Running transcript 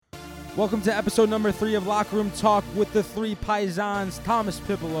Welcome to episode number 3 of Locker Room Talk with the three Paesons, Thomas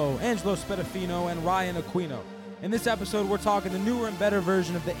Pipolo, Angelo Spedafino, and Ryan Aquino. In this episode, we're talking the newer and better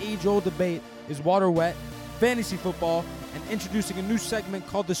version of the age-old debate, is water wet, fantasy football, and introducing a new segment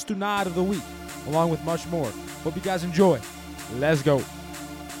called the Stoonad of the Week, along with much more. Hope you guys enjoy. Let's go.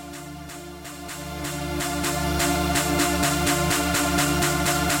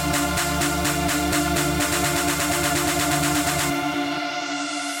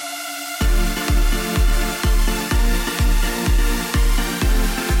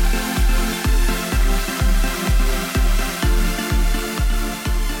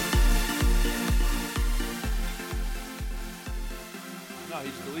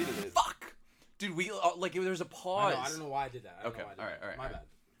 There's a pause. I don't know why I did that. All right. My bad.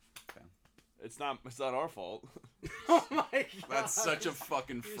 Okay. It's not our fault. Oh my god. That's such a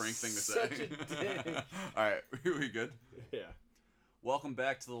fucking Frank thing to say. Such a dick. All right, we good? Yeah. Welcome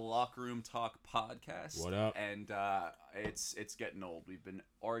back to the Locker Room Talk podcast. What up? And it's getting old. We've been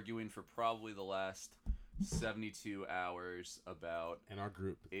arguing for probably the last 72 hours about In our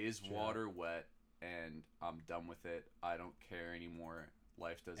group. is water wet, and I'm done with it. I don't care anymore.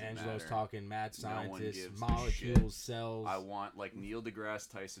 Life doesn't Angelo's matter. talking mad No one scientists, gives a molecules, shit. cells. I want Neil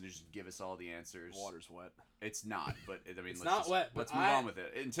deGrasse Tyson to just give us all the answers. Water's wet. It's not, but I mean, It's not wet, but Let's move on with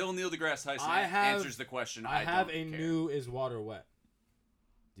it until Neil deGrasse Tyson answers the question. I have don't a care. new is water wet.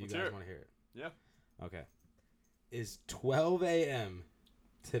 Do you Let's guys hear it. want to hear it? Yeah. Okay. Is 12 a.m.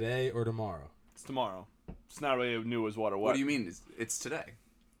 today or tomorrow? It's tomorrow. It's not really new as water wet. What do you mean? It's today.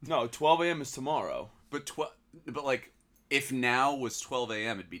 No, 12 a.m. is tomorrow. But if now was 12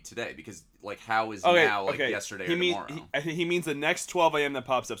 a.m., it'd be today because how is now yesterday or tomorrow? I think he means the next 12 a.m. that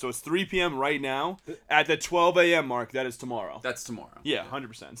pops up. So it's 3 p.m. right now. At the 12 a.m. mark, that is tomorrow. That's tomorrow. Yeah,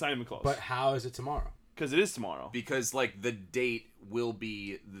 100%. It's not even close. But how is it tomorrow? Because it is tomorrow. Because the date will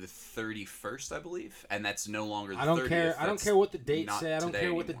be the 31st, I believe, and that's no longer the 30th. I don't care. I don't care what the dates say. I don't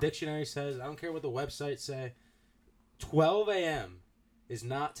care what the anymore. dictionary says. I don't care what the websites say. 12 a.m. is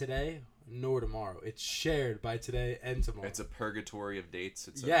not today nor tomorrow. It's shared by today and tomorrow. It's a purgatory of dates.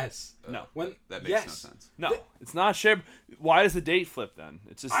 Yes. No. That makes no sense. No, it's not shared. Why does the date flip then?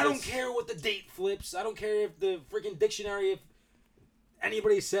 It's just. I don't care what the date flips. I don't care if the freaking dictionary, if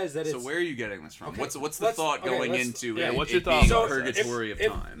anybody says that it's... So where are you getting this from? Okay, What's the thought going into it? What's your it thought? being So a purgatory of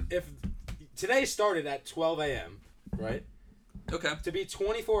time? If today started at 12 a.m., right? Okay. To be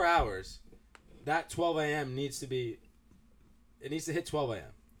 24 hours, that 12 a.m. needs to hit 12 a.m.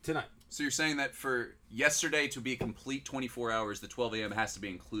 tonight. So you're saying that for yesterday to be a complete 24 hours, the 12 a.m. has to be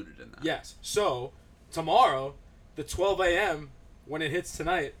included in that? Yes. So tomorrow, the 12 a.m., when it hits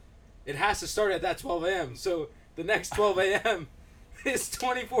tonight, it has to start at that 12 a.m. So the next 12 a.m. is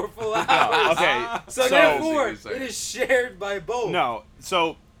 24 full hours. Okay. So therefore, it is shared by both. No.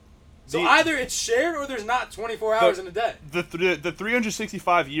 So either it's shared or there's not 24 hours in a day. The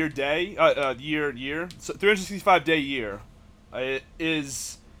 365 year day, so 365 day year,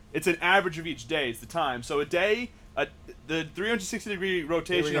 it's an average of each day. It's the time. So a day, the 360 degree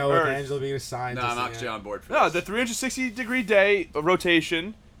rotation of Earth. Angelo being a scientist. No, I'm actually on board for No, this. the 360 degree day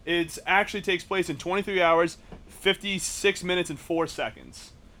rotation, it actually takes place in 23 hours, 56 minutes and 4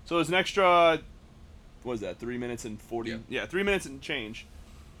 seconds. So there's an extra, what is that? 3 minutes and 40. Yeah, 3 minutes and change.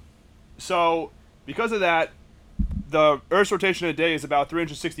 So because of that, the Earth's rotation in a day is about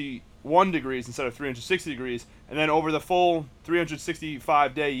 361 degrees instead of 360 degrees. And then over the full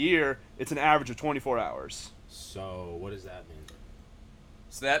 365-day year, it's an average of 24 hours. So what does that mean?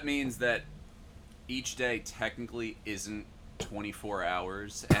 So that means that each day technically isn't 24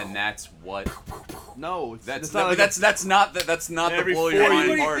 hours, and that's what. No, That's not the Every blow your 4 mind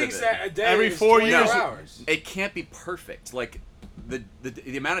Everybody part of thinks it. that a day Every is 4 24 years- hours. It can't be perfect.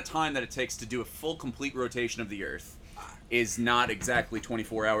 The amount of time that it takes to do a full complete rotation of the Earth is not exactly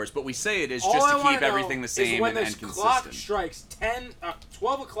 24 hours, but we say it is just to keep everything the same when and this consistent. clock strikes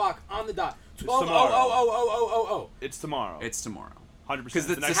 12 o'clock on the dot. 12 tomorrow. It's tomorrow. It's tomorrow. 100%. Because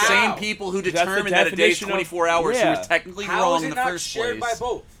it's the next same How? people who That's the determined that a day is definition of- 24 hours who Yeah. is technically How wrong is in it the not first shared place. by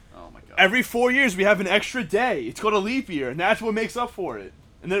both? Oh my god. Every 4 years, we have an extra day. It's called a leap year, and that's what makes up for it.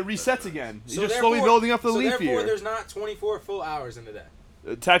 And then it resets again. You're just slowly building up the leap therefore, year. there's not 24 full hours in a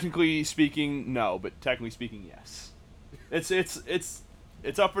day. Technically speaking, no, but technically speaking, yes.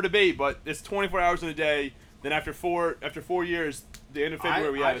 It's up for debate, but it's 24 hours in a day. Then after 4 years, the end of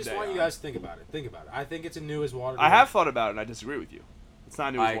February, we have a day. I just want you guys to think about it. I think it's a new as water. I have thought about it, and I disagree with you. It's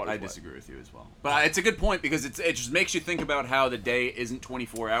not new as water. I disagree with you as well. But it's a good point because it just makes you think about how the day isn't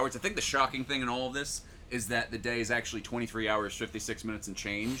 24 hours. I think the shocking thing in all of this is that the day is actually 23 hours, 56 minutes and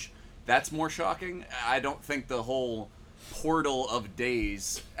change. That's more shocking. I don't think the whole portal of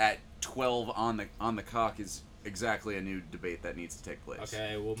days at 12 on the cock is exactly a new debate that needs to take place.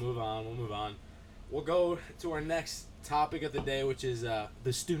 Okay, we'll move on. We'll go to our next topic of the day, which is the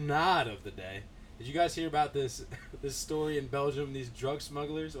Stoonad of the day. Did you guys hear about this story in Belgium? These drug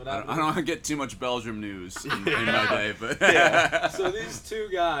smugglers. What happened? I don't want to get too much Belgium news in my day, but So these two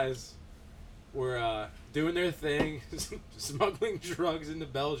guys were doing their thing, smuggling drugs into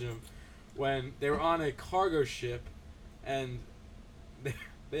Belgium, when they were on a cargo ship, and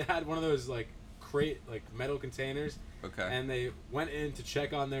they had one of those metal containers. Okay. And they went in to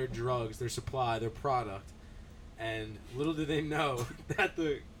check on their drugs, their supply, their product. And little did they know that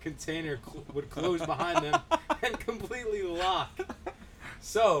the container would close behind them and completely lock.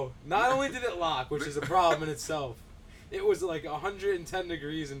 So, not only did it lock, which is a problem in itself, it was like 110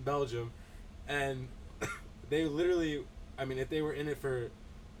 degrees in Belgium. And they literally, if they were in it for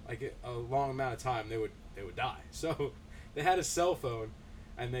like a long amount of time, they would die. So, they had a cell phone,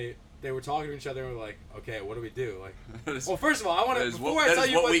 and they were talking to each other and were like, okay, what do we do? Well, first of all, I want to, before I tell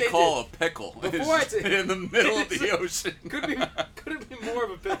you what they did. That is what we call a pickle. Before I in the middle of the ocean. Could it be more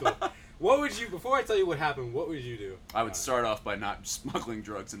of a pickle? Before I tell you what happened, what would you do? I would start off by not smuggling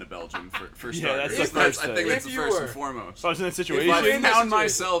drugs into Belgium for starters. That's the first thing. I think that's the first and foremost. If I was in that situation, if I found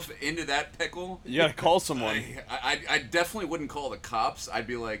myself into that pickle, you gotta call someone. I definitely wouldn't call the cops. I'd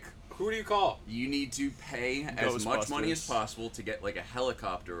be like, who do you call? You need to pay as much money as possible to get like a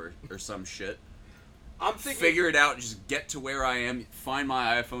helicopter or some shit. I'm thinking. Figure it out. Just get to where I am. Find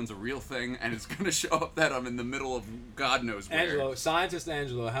my iPhone's a real thing, and it's gonna show up that I'm in the middle of God knows where. Scientist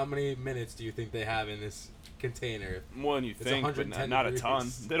Angelo, how many minutes do you think they have in this container? More than you think, but not a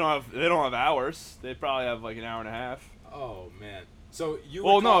ton. They don't have hours. They probably have like an hour and a half. Oh man. So you.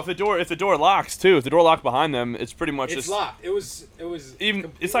 Well, no. If the door locks too, if the door locked behind them, it's pretty much it's locked. It was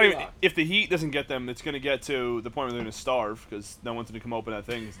even. It's not even. If the heat doesn't get them, it's gonna get to the point where they're gonna starve because no one's gonna come open that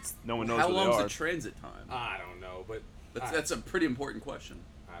thing. No one knows where they are. How long's the transit time? I don't know, but that's a pretty important question.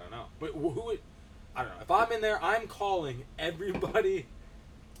 I don't know, but who would? I don't know. If I'm in there, I'm calling everybody.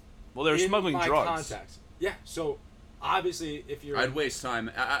 Well, they're smuggling drugs. Contacts. Yeah. So obviously, if you're, I'd waste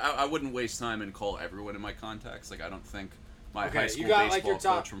time. I wouldn't waste time and call everyone in my contacts. Like I don't think. My high school baseball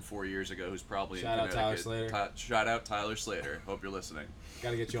coach from 4 years ago, who's probably in Connecticut. Tyler Slater. Shout out Tyler Slater. Hope you're listening.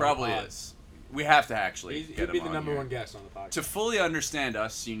 Gotta get you probably on the pod. is. We have to actually He'd get him be the on number here. one guest on the podcast. To fully understand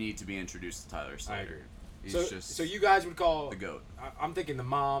us, you need to be introduced to Tyler Slater. I agree. He's so you guys would call the GOAT. I'm thinking the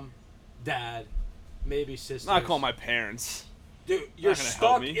mom, dad, maybe sister. Not call my parents. Dude, you're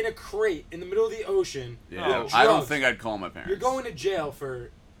stuck in a crate in the middle of the ocean. Yeah, I don't think I'd call my parents. You're going to jail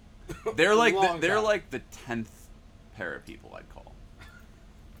for. They're like the 10th pair of people I'd call.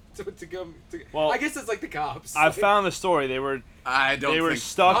 Well, I guess it's like the cops. I found the story. They were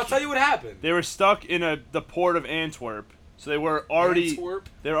stuck. I'll tell you what happened. They were stuck in the port of Antwerp, so they were already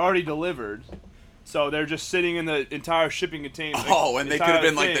delivered. So they're just sitting in the entire shipping container. Oh, and they could have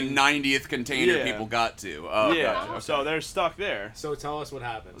been like the 90th container people got to. Oh, yeah. Gotcha. Okay. So they're stuck there. So tell us what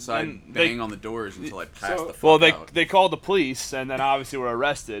happened. So I bang on the doors until I passed the fuck out. Well, they called the police, and then obviously were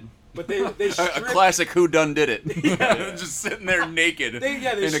arrested. But they a classic who done did it. Yeah. Just sitting there naked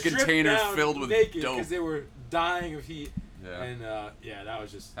in a container filled with dope because they were dying of heat. Yeah. And that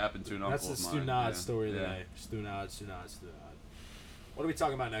was just happened to an uncle of mine. That's the Stoonad story of the day. Stoonad. What are we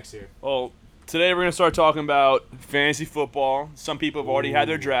talking about next here? Well, today we're going to start talking about fantasy football. Some people have already had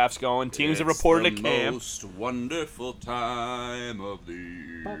their drafts going. Teams have reported a camp. It's the most wonderful time of the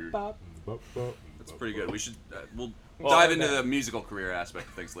year. That's pretty good. We should we'll dive into the musical career aspect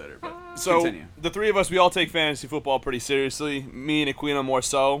of things later. But continue. The three of us, we all take fantasy football pretty seriously. Me and Aquino more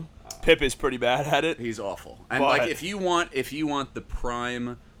so. Pip is pretty bad at it. He's awful. And like if you want the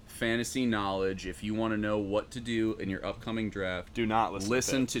prime fantasy knowledge, if you want to know what to do in your upcoming draft, do not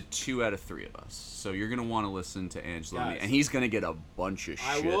listen to 2 out of 3 of us. So you're going to want to listen to Angelo and me, and he's going to get a bunch of shit.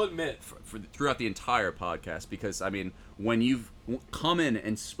 I will admit throughout the entire podcast, because I mean, when you've come in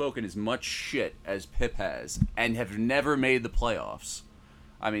and spoken as much shit as Pip has and have never made the playoffs,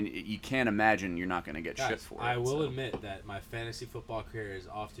 I mean, you can't imagine you're not going to get shit for it. I will admit that my fantasy football career is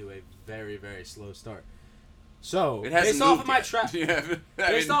off to a very, very slow start. So, based off of my track record,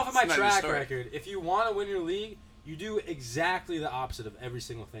 if you want to win your league, you do exactly the opposite of every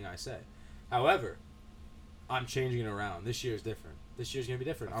single thing I say. However, I'm changing it around. This year is different. This year's going to be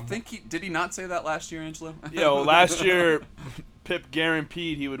different. Did he not say that last year, Angelo? Yeah, well, last year, Pip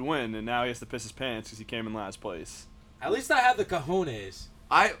guaranteed he would win, and now he has to piss his pants because he came in last place. At least I have the cojones.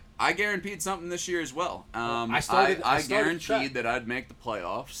 I guaranteed something this year as well. I guaranteed that I'd make the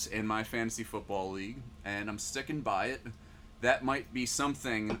playoffs in my fantasy football league, and I'm sticking by it. That might be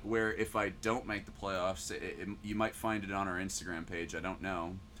something where if I don't make the playoffs, you might find it on our Instagram page. I don't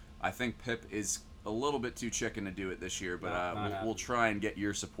know. I think Pip is a little bit too chicken to do it this year, but we'll try and get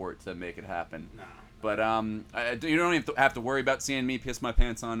your support to make it happen. Nah. But you don't even have to worry about seeing me piss my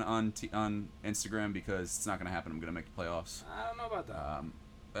pants on Instagram because it's not going to happen. I'm going to make the playoffs. I don't know about that.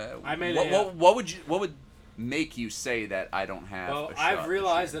 I made what would make you say that I don't have a shot? I've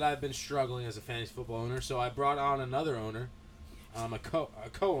realized that I've been struggling as a fantasy football owner, so I brought on another owner, a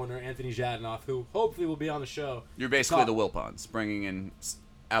co-owner, Anthony Jadanoff, who hopefully will be on the show. You're basically the Wilpons, bringing in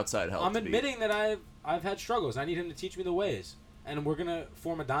outside help. I'm admitting that I've had struggles. I need him to teach me the ways, and we're going to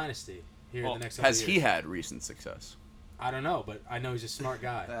form a dynasty here in the next couple of years. Has he had recent success? I don't know, but I know he's a smart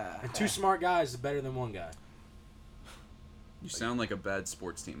guy. And two smart guys is better than one guy. You sound like a bad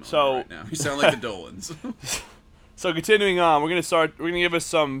sports team owner right now. You sound like the Dolans. So continuing on, we're gonna give us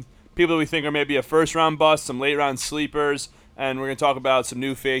some people that we think are maybe a first round bust, some late round sleepers, and we're gonna talk about some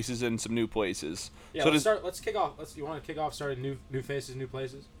new faces and some new places. Yeah, so let's kick off. You want to kick off starting new faces, new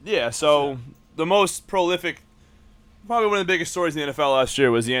places? Yeah, so the most prolific, probably one of the biggest stories in the NFL last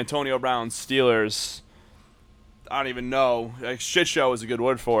year was the Antonio Brown Steelers. I don't even know. Shit show is a good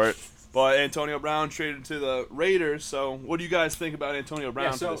word for it. But Antonio Brown traded to the Raiders. So what do you guys think about Antonio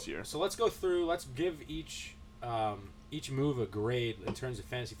Brown for this year? So let's go through. Let's give each move a grade in terms of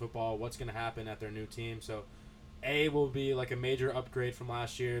fantasy football. What's going to happen at their new team? So A will be like a major upgrade from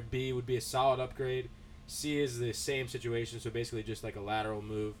last year. B would be a solid upgrade. C is the same situation, so basically just like a lateral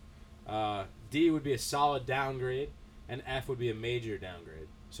move. D would be a solid downgrade, and F would be a major downgrade.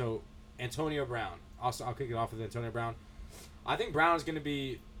 So Antonio Brown. I'll kick it off with Antonio Brown. I think Brown is going to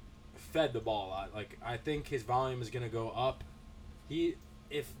be fed the ball a lot. Like, I think his volume is going to go up.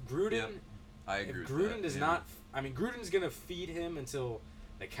 If Gruden does not, I mean, Gruden's going to feed him until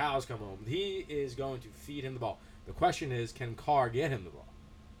the cows come home. He is going to feed him the ball. The question is, can Carr get him the ball?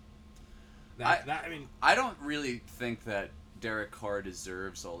 I don't really think that Derek Carr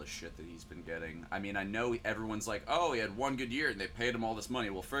deserves all the shit that he's been getting. I mean, I know everyone's like, oh, he had one good year and they paid him all this money.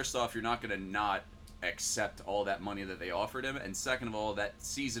 Well, first off, you're not going to not accept all that money that they offered him, and second of all, that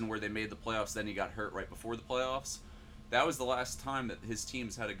season where they made the playoffs, then he got hurt right before the playoffs. That was the last time that his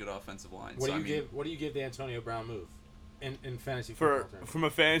team's had a good offensive line. What do you give the Antonio Brown move in fantasy football terms? From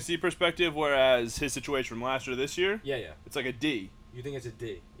a fantasy perspective, whereas his situation from last year to this year, it's like a D. You think it's a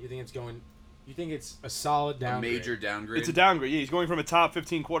D? You think it's a solid downgrade? A major downgrade. It's a downgrade. Yeah, he's going from a top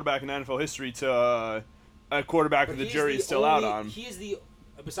 15 quarterback in NFL history to a quarterback that the jury is still out on. He is the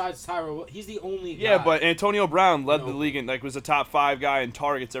Besides Tyrell, he's the only guy. Yeah, but Antonio Brown led the league and was a top 5 guy in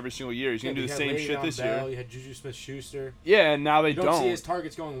targets every single year. He's gonna do the same shit this year. You had Juju Smith-Schuster. Yeah, and now they don't. You don't see his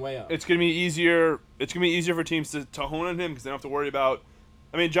targets going way up. It's gonna be easier. It's gonna be easier for teams to hone on him because they don't have to worry about.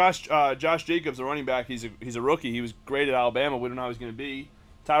 I mean, Josh Jacobs, a running back, he's a rookie. He was great at Alabama. We don't know how he's gonna be.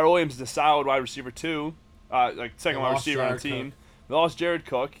 Tyrell Williams is a solid wide receiver too, second wide receiver on the team. They lost Jared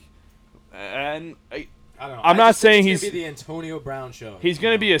Cook, and I don't know. I'm not saying he's going to be the Antonio Brown show. He's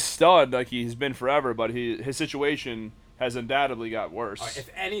going to be a stud like he's been forever, but his situation has undoubtedly got worse. If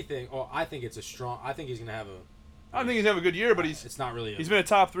anything, I think it's a strong. I think he's going to have a. I don't think he's going to have a good year, but it's not really. He's been a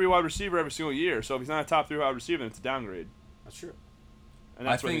top 3 wide receiver every single year. So if he's not a top 3 wide receiver, then it's a downgrade. That's true. And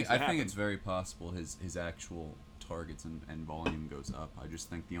that's I think it's very possible his actual targets and volume goes up. I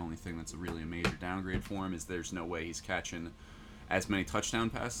just think the only thing that's really a major downgrade for him is there's no way he's catching as many touchdown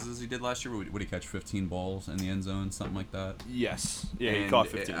passes as he did last year. Would he catch 15 balls in the end zone, something like that? Yes. Yeah, and he caught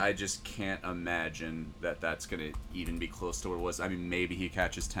 15. I just can't imagine that that's going to even be close to what it was. I mean, maybe he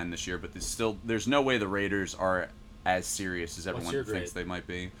catches 10 this year, but there's no way the Raiders are as serious as everyone thinks they might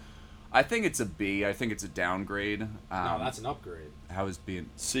be. I think it's a B. I think it's a downgrade. No, that's an upgrade. How is B?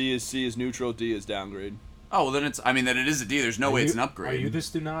 C is neutral. D is downgrade. Oh, well, then then it is a D. There's no way it's an upgrade. Are you the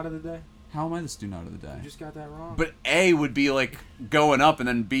Stoonad of the day? How am I the Stoonad of the day? You just got that wrong. But A would be like going up, and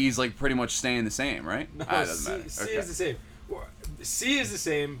then B's like pretty much staying the same, right? No, it doesn't matter. C is the same. C is the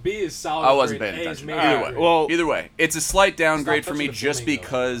same. B is solid. I wasn't paying attention. Either way, it's a slight downgrade for me just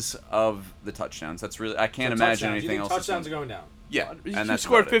because of the touchdowns. That's really I can't imagine anything else. Touchdowns are going down. Yeah, and he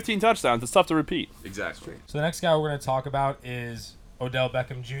scored 15 touchdowns. It's tough to repeat. Exactly. So the next guy we're going to talk about is Odell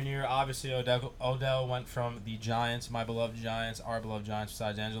Beckham Jr. Obviously, Odell went from the Giants, my beloved Giants, our beloved Giants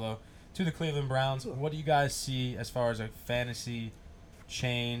besides Angelo, to the Cleveland Browns. What do you guys see as far as a fantasy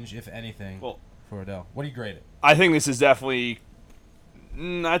change, if anything, for Odell? What do you grade it? I think this is definitely,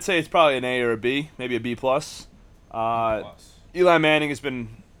 I'd say it's probably an A or a B, maybe a B+. Eli Manning has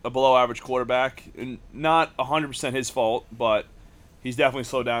been a below-average quarterback, and not 100% his fault, but he's definitely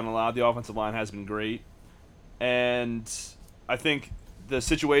slowed down a lot. The offensive line has been great, and I think the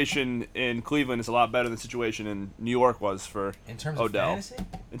situation in Cleveland is a lot better than the situation in New York was for Odell. In terms of fantasy?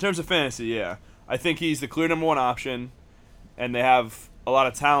 In terms of fantasy, yeah. I think he's the clear number 1 option, and they have a lot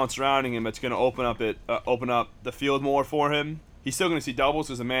of talent surrounding him that's going to open up the field more for him. He's still going to see doubles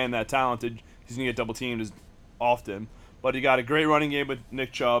as a man that talented. He's going to get double teamed as often. But you got a great running game with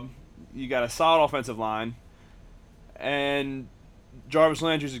Nick Chubb. You got a solid offensive line. And Jarvis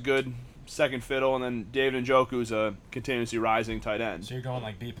Landry's a good second fiddle. And then David Njoku's a continuously rising tight end. So you're going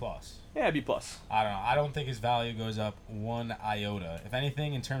like B+. Yeah, B+. I don't know. I don't think his value goes up one iota. If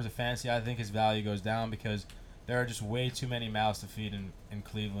anything, in terms of fantasy, I think his value goes down because there are just way too many mouths to feed in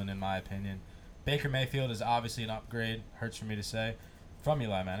Cleveland, in my opinion. Baker Mayfield is obviously an upgrade. Hurts for me to say. From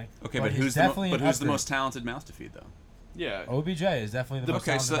Eli Manning. Okay, but who's the most talented mouth to feed, though? Yeah. OBJ is definitely the most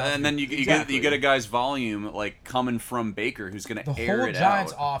talented. Okay, so and then you get a guy's volume like coming from Baker who's going to air it out. The whole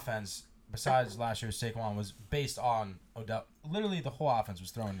Giants offense, besides last year's Saquon, was based on Odell. Literally, the whole offense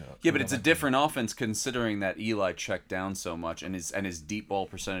was thrown to Yeah, but it's a different offense considering that Eli checked down so much and his deep ball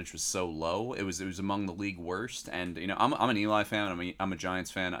percentage was so low. It was among the league worst. And I'm an Eli fan. I'm a Giants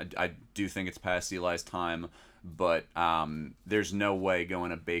fan. I do think it's past Eli's time. But there's no way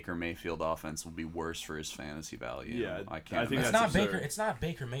going a Baker Mayfield offense will be worse for his fantasy value. Yeah, I can't. I think it's that's not absurd. Baker. It's not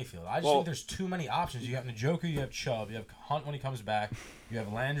Baker Mayfield. I just think there's too many options. You have Njoku, you have Chubb, you have Hunt when he comes back, you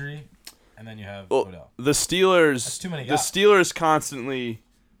have Landry, and then you have Odell. The Steelers. That's too many the guys. Steelers constantly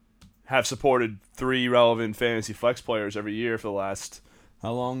have supported 3 relevant fantasy flex players every year for the last.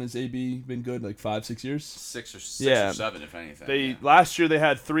 How long has AB been good? Like 5-6 years? 6 or 7, if anything. Last year they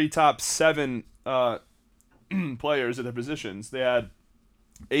had 3 top 7 players at their positions. They had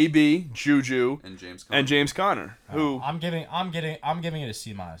AB, Juju, and James Conner. Who I'm giving it a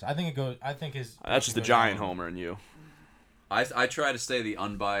C-. I think it goes. I think his. That's just the giant homer in you. I try to stay the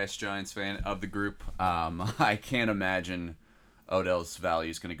unbiased Giants fan of the group. I can't imagine Odell's value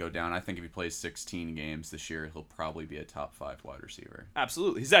is going to go down. I think if he plays 16 games this year, he'll probably be a top 5 wide receiver.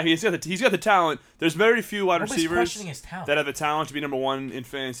 Absolutely, he's got the talent. There's very few wide Nobody's receivers questioning his talent. that have the talent to be number 1 in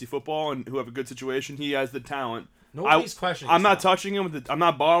fantasy football and who have a good situation. He has the talent. Nobody's questioning. I'm not touching him. I'm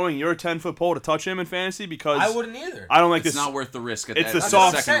not borrowing your 10-foot pole to touch him in fantasy because I wouldn't either. I don't like It's this. not worth the risk. It's the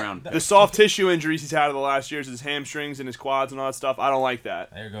second round. The soft tissue injuries he's had in the last years, his hamstrings and his quads and all that stuff. I don't like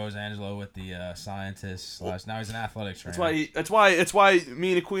that. There goes Angelo with the scientist. Now he's an athletics trainer. That's why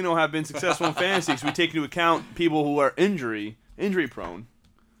me and Aquino have been successful in fantasy because we take into account people who are injury prone.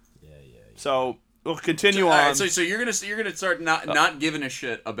 Yeah. So we'll continue All on. right, so you're gonna start not giving a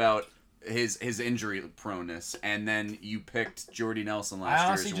shit about his injury proneness, and then you picked Jordy Nelson last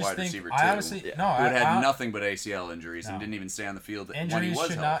year as your wide receiver too. Who had nothing but ACL injuries and didn't even stay on the field when he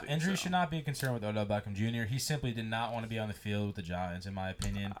was healthy. Injuries should not be a concern with Odell Beckham Jr. He simply did not want to be on the field with the Giants, in my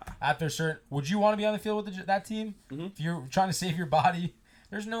opinion. Would you want to be on the field with that team? Mm-hmm. If you're trying to save your body,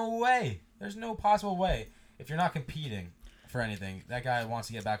 there's no way. There's no possible way. If you're not competing for anything, that guy wants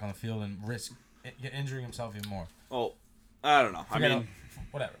to get back on the field and risk injuring himself even more. Well, I don't know.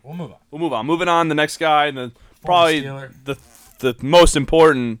 Whatever. We'll move on. Moving on. The next guy, probably the most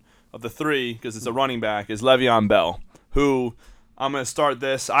important of the 3, because it's a running back, is Le'Veon Bell, who I'm going to start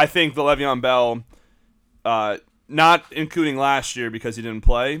this. I think the Le'Veon Bell, not including last year because he didn't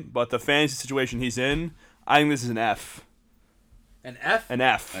play, but the fantasy situation he's in, I think this is an F. An F? An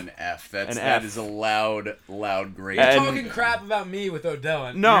F. An F. That is a loud grade. You're talking crap about me with Odell.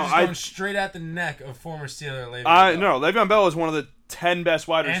 And you're just going straight at the neck of former Steeler Le'Veon Bell. No, Le'Veon Bell is one of the 10 best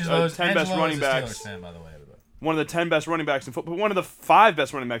best running backs. Fan, by the way, everybody. One of the 10 best running backs in football. One of the 5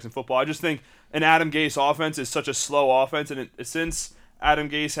 best running backs in football. I just think an Adam Gase offense is such a slow offense, and since Adam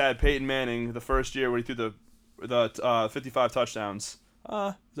Gase had Peyton Manning the first year where he threw the 55 touchdowns.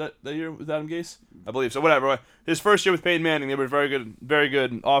 Is that year with Adam Gase? I believe so. Whatever. His first year with Peyton Manning, they were very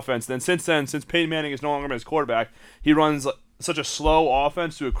good offense. Then since Peyton Manning is no longer his quarterback, he runs such a slow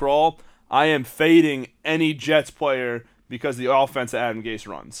offense to a crawl. I am fading any Jets player because the offense that Adam Gase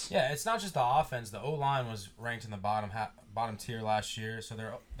runs. Yeah, it's not just the offense. The O-line was ranked in the bottom tier last year, so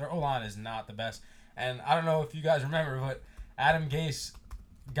their O-line is not the best. And I don't know if you guys remember, but Adam Gase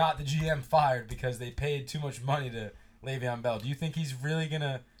got the GM fired because they paid too much money to Le'Veon Bell. Do you think he's really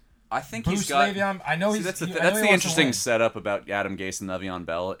gonna? I think boost he's got. Le'Veon? I know he's. That's the interesting setup about Adam Gase and Le'Veon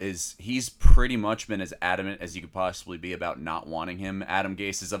Bell is he's pretty much been as adamant as you could possibly be about not wanting him. Adam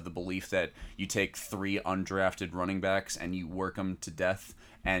Gase is of the belief that you take 3 undrafted running backs and you work them to death,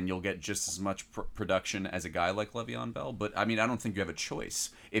 and you'll get just as much production as a guy like Le'Veon Bell. But I mean, I don't think you have a choice.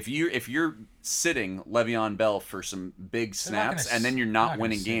 If you're sitting Le'Veon Bell for some big snaps and then you're not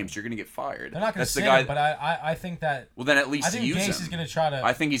winning games, you're going to get fired. They're not going to sit him, but I think that. Well, then at least use him. I think Gase is going to try to.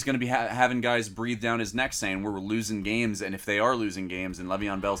 I think he's going to be having guys breathe down his neck, saying we're losing games, and if they are losing games and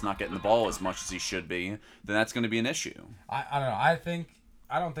Le'Veon Bell's not getting the ball as much as he should be, then that's going to be an issue. I don't know.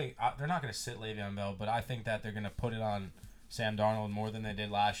 I don't think they're not going to sit Le'Veon Bell, but I think that they're going to put it on Sam Darnold more than they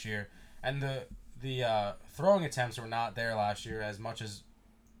did last year. And the throwing attempts were not there last year as much as,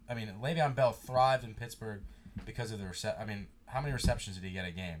 I mean, Le'Veon Bell thrived in Pittsburgh because of the how many receptions did he get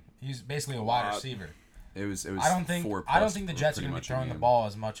a game? He's basically a wide receiver. It was. I don't think the Jets are going to be throwing the ball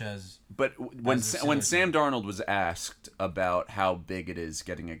as much as. But when Sam Darnold was asked about how big it is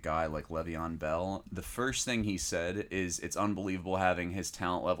getting a guy like Le'Veon Bell, the first thing he said is it's unbelievable having his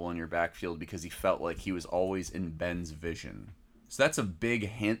talent level in your backfield because he felt like he was always in Ben's vision. So that's a big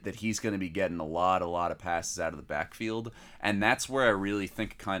hint that he's going to be getting a lot of passes out of the backfield, and that's where I really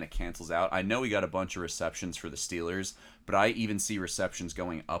think it kind of cancels out. I know he got a bunch of receptions for the Steelers, but I even see receptions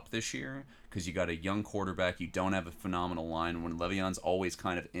going up this year because you got a young quarterback, you don't have a phenomenal line. When Le'Veon's always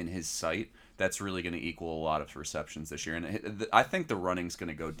kind of in his sight, that's really going to equal a lot of receptions this year. And I think the running's going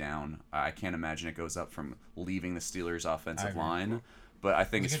to go down. I can't imagine it goes up from leaving the Steelers' offensive line, but I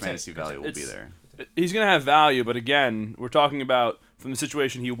think his fantasy value will be there. He's going to have value, but again, we're talking about from the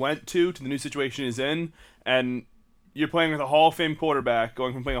situation he went to the new situation he's in, and you're playing with a Hall of Fame quarterback,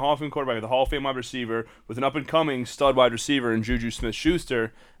 going from playing a Hall of Fame quarterback with a Hall of Fame wide receiver, with an up-and-coming stud wide receiver in Juju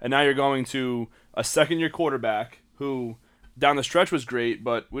Smith-Schuster, and now you're going to a second-year quarterback who down the stretch was great,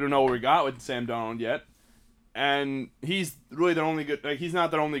 but we don't know what we got with Sam Darnold yet, and he's really the only good. He's not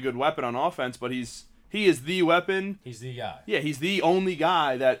the only good weapon on offense, but he is the weapon. He's the guy. Yeah, he's the only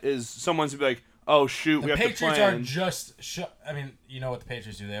guy that is someone's like, oh shoot, we have to plan. The Patriots are just I mean, you know what the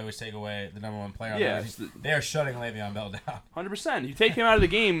Patriots do? They always take away the number one player on the team. They are shutting Le'Veon Bell down. 100%. You take him out of the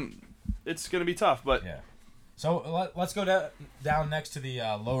game, it's going to be tough. But yeah. So let's go down next to the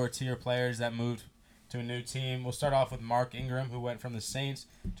lower tier players that moved to a new team. We'll start off with Mark Ingram, who went from the Saints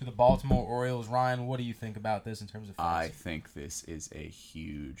to the Baltimore Orioles. Ryan, what do you think about this in terms of fantasy? I think this is a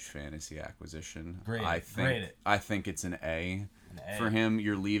huge fantasy acquisition. Great. I think it's an A. For him,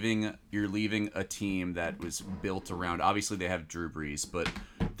 you're leaving a team that was built around. Obviously, they have Drew Brees, but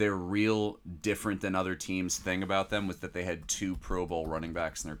they're real different than other teams. Thing about them was that they had 2 Pro Bowl running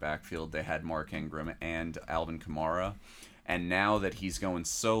backs in their backfield. They had Mark Ingram and Alvin Kamara, and now that he's going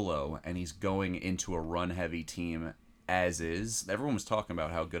solo and he's going into a run-heavy team as is, everyone was talking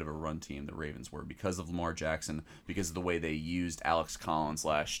about how good of a run team the Ravens were because of Lamar Jackson, because of the way they used Alex Collins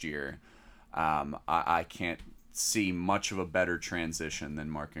last year. I can't see much of a better transition than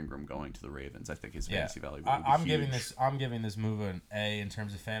Mark Ingram going to the Ravens. I think his fantasy value would be huge. I'm giving this move an A in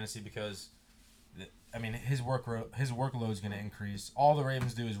terms of fantasy because, his workload is going to increase. All the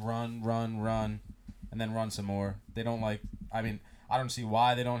Ravens do is run, and then run some more. They don't I don't see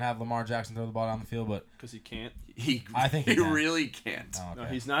why they don't have Lamar Jackson throw the ball down the field, but because he can't. I think he really can't. Oh, okay. No,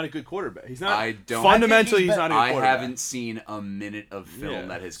 he's not a good quarterback. He's not. Fundamentally, he's not a good quarterback. I haven't seen a minute of film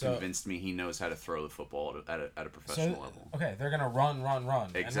that has convinced me he knows how to throw the football at a professional level. Okay, they're gonna run.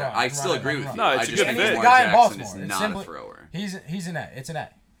 Exactly. I still agree with you. No, it's a good fit. Lamar Jackson is not a thrower. He's an A. It's an A.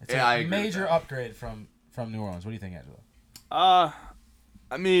 It's a major upgrade from New Orleans. What do you think, Angelo?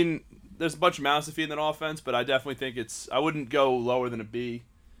 There's a bunch of mouths to feed in that offense, but I definitely think I wouldn't go lower than a B,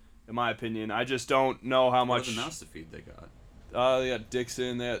 in my opinion. I just don't know how much. What are the mouths to feed they got? They got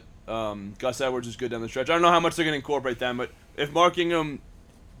Dixon. They got Gus Edwards is good down the stretch. I don't know how much they're going to incorporate them, but if Mark Ingram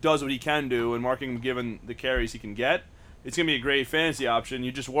does what he can do, and Mark Ingram given the carries he can get, it's going to be a great fantasy option.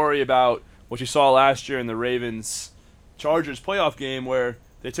 You just worry about what you saw last year in the Ravens-Chargers playoff game where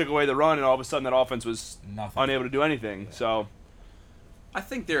they took away the run, and all of a sudden that offense was unable to do anything. Yeah. So I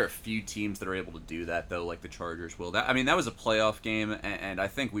think there are a few teams that are able to do that, though, like the Chargers will. That was a playoff game, and I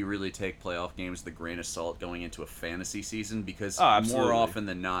think we really take playoff games with a grain of salt going into a fantasy season because more often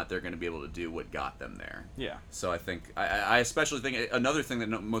than not, they're going to be able to do what got them there. Yeah. So I think, I especially think, another thing that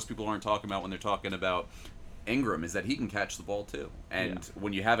most people aren't talking about when they're talking about Ingram is that he can catch the ball, too. And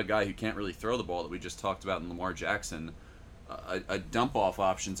when you have a guy who can't really throw the ball that we just talked about in Lamar Jackson, a dump-off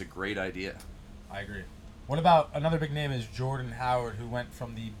option's a great idea. I agree. What about another big name is Jordan Howard, who went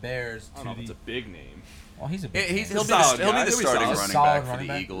from the Bears to the... It's a big name. Well, he's a big name. He'll be the starting running back for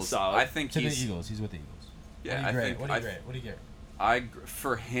the Eagles. I think the Eagles. He's with the Eagles. Yeah, What do you get?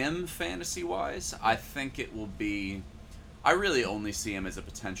 For him, fantasy-wise, I think it will be... I really only see him as a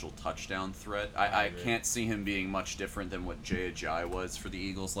potential touchdown threat. I can't see him being much different than what Jay Ajayi was for the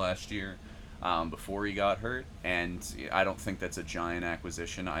Eagles last year. Before he got hurt, and I don't think that's a giant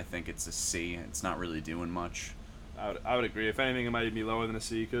acquisition. I think it's a C. It's not really doing much. I would agree. If anything, it might be lower than a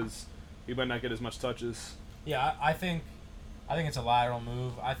C because he might not get as much touches. Yeah, I think it's a lateral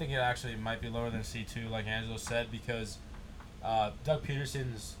move. I think it actually might be lower than C too, like Angelo said, because Doug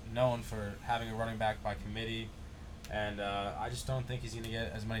Peterson's known for having a running back by committee, And I just don't think he's going to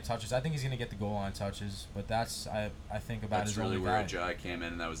get as many touches. I think he's going to get the goal line touches, but that's I think about that's his really only where value. Ajay came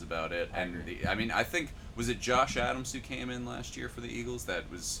in, and that was about it. I mean, I think was it Josh Adams who came in last year for the Eagles? That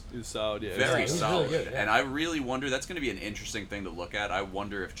was He was solid, yeah. very he's solid. really good, yeah. And I really wonder. That's going to be an interesting thing to look at. I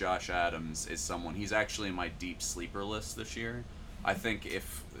wonder if Josh Adams is someone. He's actually in my deep sleeper list this year. I think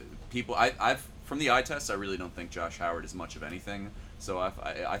if people, I've from the eye test, I really don't think Josh Howard is much of anything. So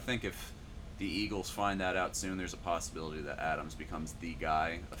I think if the Eagles find that out soon, there's a possibility that Adams becomes the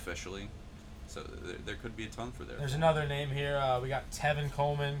guy officially. So there could be a ton for there. There's another name here. We got Tevin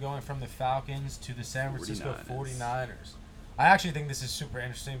Coleman going from the Falcons to the San Francisco 49ers. I actually think this is super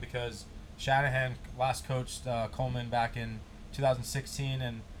interesting because Shanahan last coached Coleman back in 2016,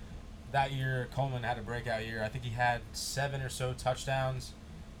 and that year Coleman had a breakout year. I think he had 7 or so touchdowns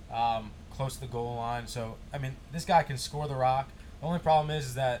close to the goal line. So, I mean, this guy can score the rock. The only problem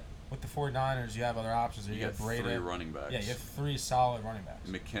is that with the 49ers, you have other options. You got Breda. 3 running backs. Yeah, you have 3 solid running backs.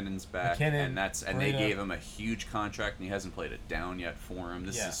 McKinnon's back, McKinnon, and they gave him a huge contract, and he hasn't played it down yet for him.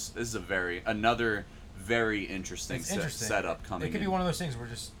 This is another very interesting setup coming. It could be one of those things where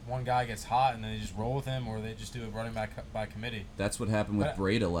just one guy gets hot and then they just roll with him, or they just do a running back by committee. That's what happened with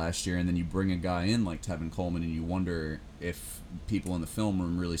Breda last year, and then you bring a guy in like Tevin Coleman, and you wonder if people in the film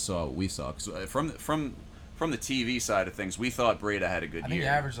room really saw what we saw. Because from the TV side of things, we thought Breda had a good year. I think he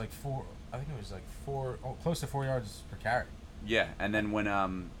averaged like 4. I think it was like 4, close to 4 yards per carry. Yeah, and then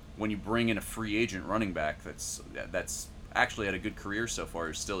when you bring in a free agent running back that's actually had a good career so far,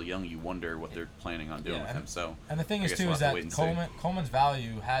 he's still young, you wonder what they're planning on doing with him. So and the thing is too is that Coleman's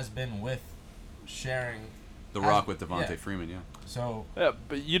value has been with sharing the rock with Devontae Freeman. Yeah. So yeah,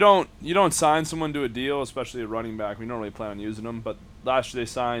 but you don't sign someone to a deal, especially a running back. We don't really plan on using them, but last year they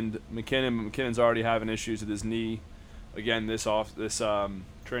signed McKinnon. But McKinnon's already having issues with his knee. Again, this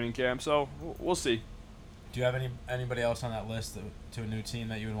training camp, so we'll see. Do you have anybody else on that list to a new team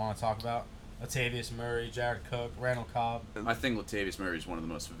that you would want to talk about? Latavius Murray, Jared Cook, Randall Cobb. I think Latavius Murray is one of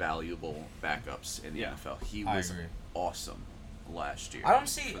the most valuable backups in the NFL. He was awesome last year. I don't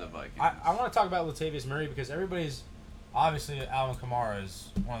see. For the Vikings. I want to talk about Latavius Murray because everybody's obviously Alvin Kamara is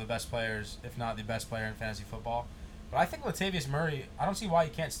one of the best players, if not the best player in fantasy football. But I think Latavius Murray, I don't see why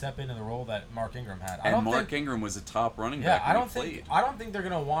he can't step into the role that Mark Ingram had. Mark Ingram was a top running back. I don't think they're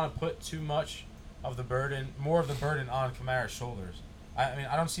gonna want to put too much of the burden, more of the burden on Kamara's shoulders. I mean,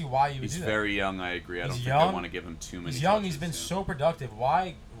 I don't see why you would do that. He's very young. I agree. I don't think they want to give him too many. He's young. Touches, He's been so productive.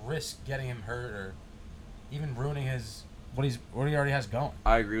 Why risk getting him hurt or even ruining what he already has going?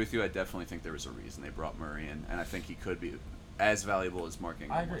 I agree with you. I definitely think there was a reason they brought Murray in, and I think he could be as valuable as Mark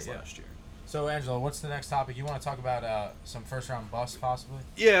Ingram was last year. So, Angelo, what's the next topic? You want to talk about some first-round busts, possibly?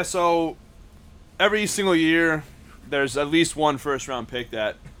 Yeah, so every single year, there's at least one first-round pick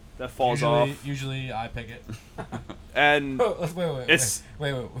that falls off. Usually, I pick it. And wait.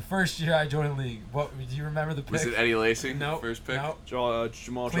 First year I joined the league. What do you remember the pick? Was it Eddie Lacy? No, first pick. No.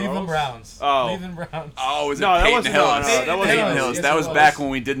 Jamal Cleveland Charles? Browns. Oh. Cleveland Browns. Oh, was it no, Peyton Hillis? That wasn't Peyton Hillis. Yes, That was it was. back when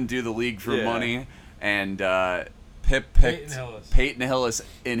we didn't do the league for money, and Pip picked Peyton Hillis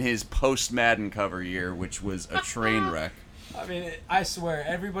in his post-Madden cover year, which was a train wreck. I mean, I swear,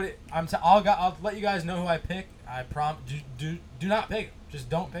 everybody. I'll let you guys know who I pick. I do not pick him. Just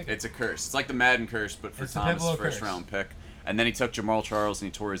don't pick him. It's a curse. It's like the Madden curse, but for Thomas' first-round pick. And then he took Jamal Charles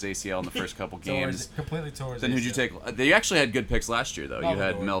and he tore his ACL in the first couple games. Completely tore his ACL. Then who'd you take? They actually had good picks last year, though. You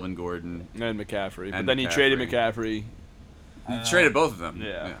had Gordon. Melvin Gordon. And McCaffrey. But And then he traded McCaffrey. McCaffrey. You traded both of them.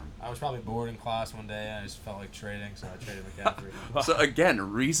 Yeah. I was probably bored in class one day, and I just felt like trading, so I traded McCaffrey. So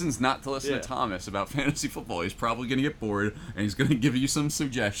again, reasons not to listen to Thomas about fantasy football. He's probably going to get bored, and he's going to give you some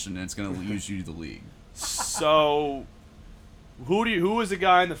suggestion, and it's going to lose you the league. So, who is the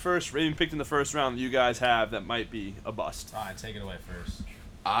guy in the first, even picked in the first round that you guys have that might be a bust? All right, take it away first.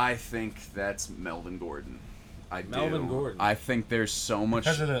 I think that's Melvin Gordon. Melvin Gordon. I think there's so much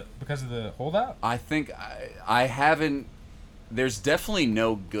because of the holdout. I think I haven't. There's definitely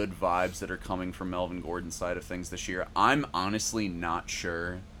no good vibes that are coming from Melvin Gordon's side of things this year. I'm honestly not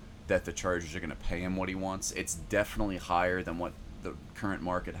sure that the Chargers are going to pay him what he wants. It's definitely higher than what the current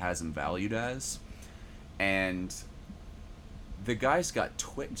market has him valued as. And the guy's got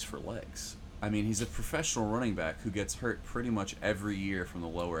twigs for legs. I mean, he's a professional running back who gets hurt pretty much every year from the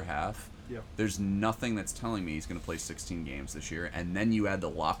lower half. Yeah. There's nothing that's telling me he's going to play 16 games this year. And then you add the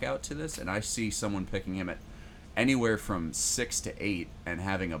lockout to this, and I see someone picking him at anywhere from 6 to 8 and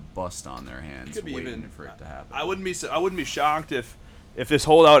having a bust on their hands waiting for it to happen. I wouldn't be shocked if this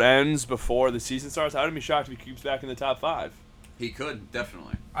holdout ends before the season starts. I wouldn't be shocked if he keeps back in the top 5. He could,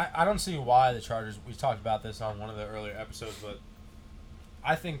 definitely. I don't see why the Chargers. We talked about this on one of the earlier episodes, but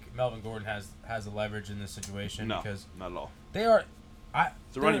I think Melvin Gordon has the leverage in this situation No, because not at all. they are.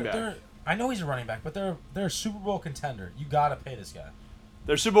 It's a running back. I know he's a running back, but they're a Super Bowl contender. You gotta pay this guy.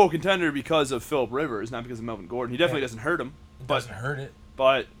 They're Super Bowl contender because of Phillip Rivers, not because of Melvin Gordon. He definitely doesn't hurt him. It doesn't hurt it.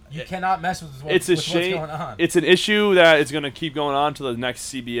 But You cannot mess with it's a what's shame. going on. It's an issue that is going to keep going on to the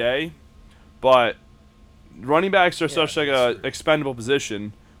next CBA. But running backs are such like a expendable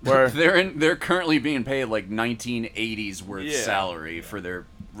position where they're currently being paid like 1980s worth Yeah. salary for their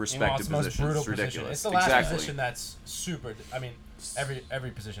respective it's the most positions. brutal It's ridiculous. position. It's the last exactly. position that's super. I mean,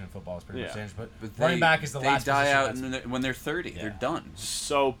 every position in football is pretty much Yeah. dangerous, but But running back is the last They die position out that's- when they're 30. Yeah. They're done.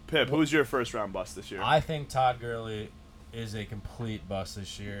 So, Pip, who's your first round bust this year? I think Todd Gurley is a complete bust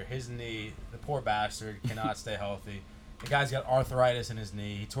this year. His knee, the poor bastard, cannot stay healthy. The guy's got arthritis in his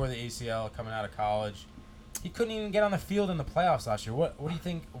knee. He tore the ACL coming out of college. He couldn't even get on the field in the playoffs last year. What do you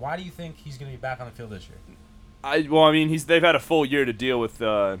think? Why do you think he's going to be back on the field this year? I mean, they've had a full year to deal with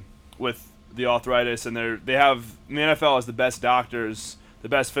the arthritis, and the NFL has the best doctors, the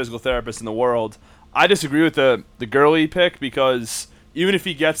best physical therapists in the world. I disagree with the Gurley pick because even if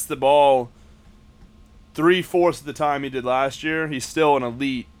he gets the ball 3/4 of the time he did last year, he's still an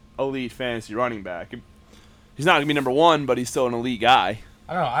elite fantasy running back. He's not going to be number one, but he's still an elite guy.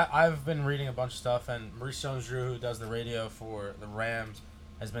 I don't know. I've been reading a bunch of stuff, and Maurice Jones-Drew, who does the radio for the Rams,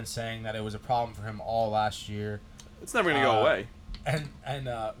 has been saying that it was a problem for him all last year. It's never going to go away. And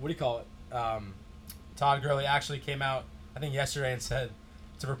what do you call it? Todd Gurley actually came out, I think yesterday, and said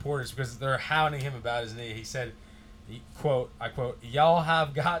to reporters, because they're hounding him about his knee, he said, I quote, "Y'all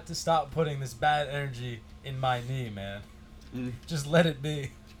have got to stop putting this bad energy in my knee, man. Just let it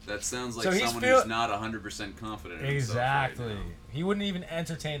be." That sounds like So he's someone feel- who's not 100% confident in Exactly. himself right now. He wouldn't even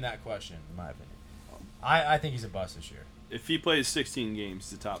entertain that question, in my opinion. I think he's a bust this year. If he plays 16 games,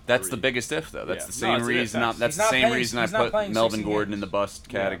 he's the top That's three. the biggest if, though. That's Yeah. the No, same it's- reason. it's- That's he's the not same playing- reason I he's not put playing Melvin 16 Gordon in games. the bust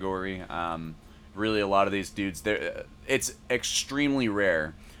category. Really, a lot of these dudes, it's extremely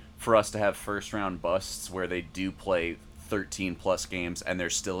rare for us to have first-round busts where they do play 13-plus games and they're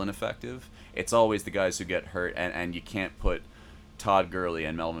still ineffective. It's always the guys who get hurt, and you can't put Todd Gurley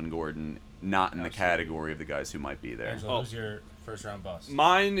and Melvin Gordon not in the category of the guys who might be there. Angelo, who's your first-round bust?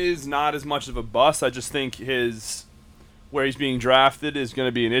 Mine is not as much of a bust. I just think where he's being drafted is going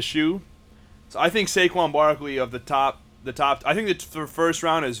to be an issue. So I think Saquon Barkley of the top. I think the first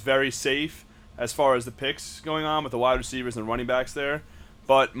round is very safe as far as the picks going on with the wide receivers and running backs there.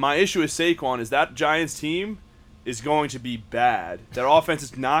 But my issue with Saquon is that Giants team is going to be bad. Their offense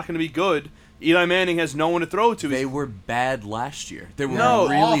is not going to be good. Eli Manning has no one to throw to. They were bad last year. They were No,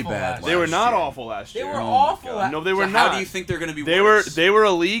 really awful bad last last They were not year. awful last They year. were Oh my awful. God. No, they were So not. How do you think they're going to be They worse? were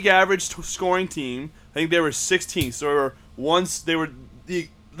a league average scoring team. I think they were 16th. So they were the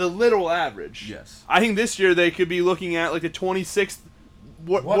literal average. Yes. I think this year they could be looking at like the 26th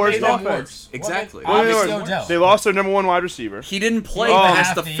What worst made them offense. worse? Exactly. What made, Well, obviously they, Odell. they lost their number one wide receiver. He didn't play Oh. past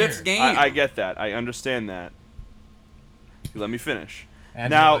Half the the fifth year. game. I get that. I understand that. Let me finish.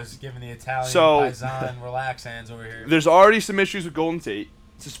 And Now- he was giving the Italian so- Paesons relax hands over here. There's already some issues with Golden Tate.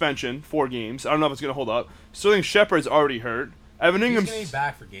 Suspension, 4 games. I don't know if it's going to hold up. Sterling Shepard's already hurt. Evan He's Ingram's... going to be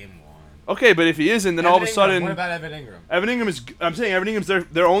back for game 1. Okay, but if he isn't, then all of a Evan sudden... Ingram, what about Evan Ingram? Evan Ingram is... I'm saying Evan Ingram's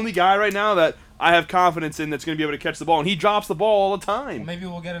their only guy right now that I have confidence in that's going to be able to catch the ball. And he drops the ball all the time. Well, maybe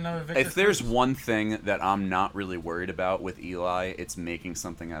we'll get another Victor If there's Cruz. one thing that I'm not really worried about with Eli, it's making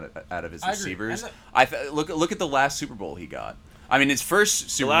something out of his I agree. receivers. And Look at the last Super Bowl he got. I mean, his first The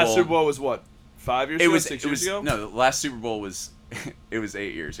Super last Bowl. Super Bowl was what? 5 years ago? 6 years ago? No, the last Super Bowl was. It was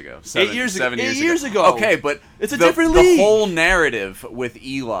 8 years ago. 8 years ago. 7 8 years ago. Okay, but It's a the, different the league. whole narrative with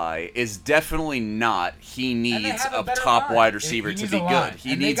Eli is definitely not he they needs have a a better top line. wide He receiver to needs be a line. good.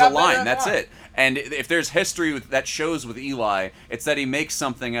 He And they needs got a better line. at That's line. it. And if there's history that shows with Eli, it's that he makes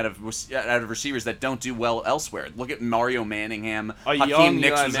something out of receivers that don't do well elsewhere. Look at Mario Manningham. A Hakeem young Nicks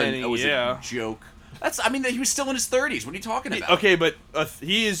Eli was, Manning, was yeah. a joke. He was still in his 30s. What are you talking about? Okay, but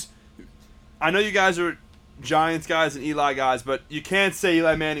he is... I know you guys are Giants guys and Eli guys, but you can't say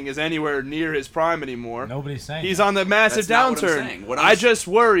Eli Manning is anywhere near his prime anymore. Nobody's saying He's that. on the massive That's not what I'm downturn. saying. What I I'm just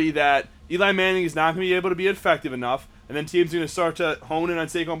worry that Eli Manning is not going to be able to be effective enough, and then teams are going to start to hone in on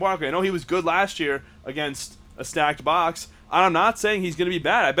Saquon Barkley. I know he was good last year against a stacked box. I'm not saying he's going to be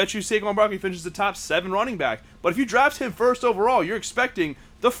bad. I bet you Saquon Barkley finishes the top 7 running back. But if you draft him first overall, you're expecting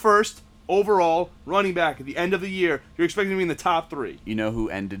the first overall running back at the end of the year. You're expecting to be in the top 3. You know who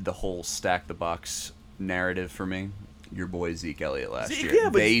ended the whole stack the box narrative for me? Your boy Zeke Elliott last Zeke, year. yeah,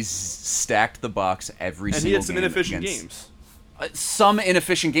 but- They stacked the box every And single he had some game inefficient against- games. some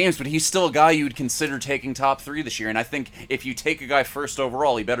inefficient games, but he's still a guy you would consider taking top 3 this year. And I think if you take a guy first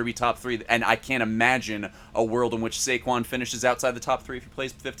overall, he better be top 3. And I can't imagine a world in which Saquon finishes outside the top 3 if he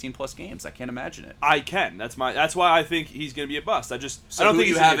plays 15+ games. I can't imagine it. I can. That's why I think he's going to be a bust. I don't think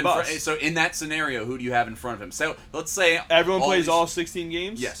you he's have going to be a bust. So in that scenario, who do you have in front of him? So let's say everyone plays all 16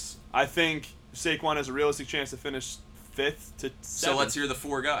 games. Yes. I think Saquon has a realistic chance to finish 5th to 7th. So let's hear the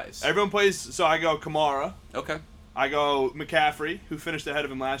 4 guys. Everyone plays. So I go Kamara. Okay. I go McCaffrey, who finished ahead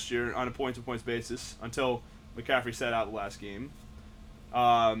of him last year on a points-to-points basis until McCaffrey sat out the last game.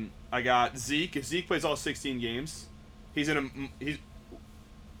 I got Zeke. If Zeke plays all 16 games, he's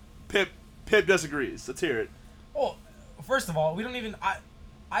Pip disagrees. Let's hear it. Well, first of all, we don't even.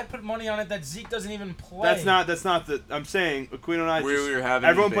 I put money on it that Zeke doesn't even play. That's not the. I'm saying Aquino and I. We were having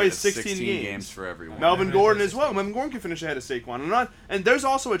everyone plays 16 games for everyone. Melvin Gordon as well. Melvin Gordon can finish ahead of Saquon. And there's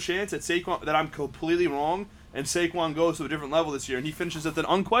also a chance that I'm completely wrong. And Saquon goes to a different level this year, and he finishes at the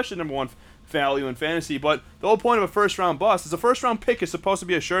unquestioned number 1 value in fantasy. But the whole point of a first-round bust is a first-round pick is supposed to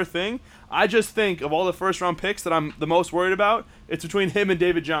be a sure thing. I just think of all the first-round picks that I'm the most worried about, it's between him and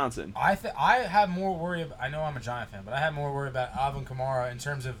David Johnson. I have more worry about. I know I'm a Giant fan, but I have more worry about Alvin Kamara in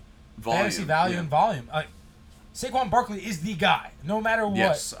terms of fantasy value and volume. Saquon Barkley is the guy, no matter what.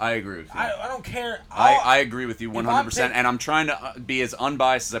 Yes, I agree with you. I don't care. I agree with you 100%, and I'm trying to be as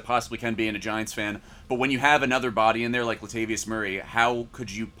unbiased as I possibly can being a Giants fan. But when you have another body in there like Latavius Murray, how could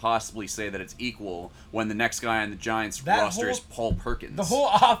you possibly say that it's equal when the next guy on the Giants roster is Paul Perkins? The whole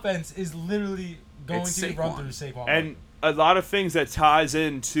offense is literally going to run through Saquon. And a lot of things that ties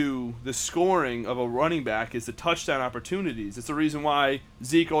into the scoring of a running back is the touchdown opportunities. It's the reason why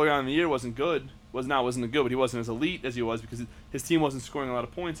Zeke early on in the year wasn't good. Wasn't good, but he wasn't as elite as he was because his team wasn't scoring a lot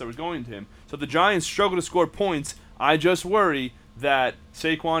of points that were going to him. So if the Giants struggle to score points, I just worry that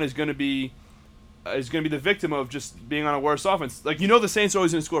Saquon is going to be the victim of just being on a worse offense. The Saints are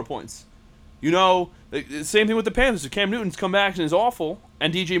always going to score points. The same thing with the Panthers. If Cam Newton's come back and is awful,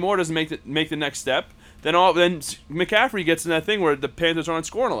 and DJ Moore doesn't make the next step, then McCaffrey gets in that thing where the Panthers aren't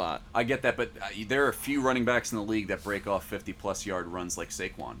scoring a lot. I get that, but there are a few running backs in the league that break off 50+ yard runs like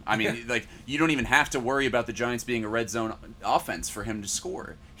Saquon. I mean, you don't even have to worry about the Giants being a red zone offense for him to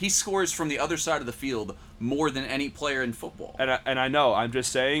score. He scores from the other side of the field more than any player in football. And I know. I'm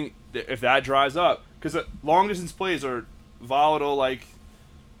just saying if that dries up, because long distance plays are volatile, like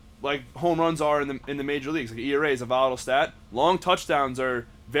home runs are in the major leagues. Like ERA is a volatile stat. Long touchdowns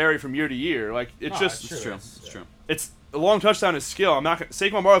vary from year to year. It's true. It's a long touchdown is skill.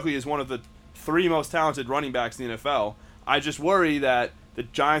 Saquon Barkley is one of the 3 most talented running backs in the NFL. I just worry that the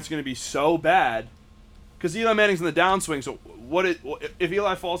Giants are going to be so bad because Eli Manning's in the downswing. So if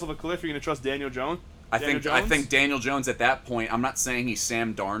Eli falls off a cliff, you're going to trust Daniel Jones? I think Daniel Jones at that point, I'm not saying he's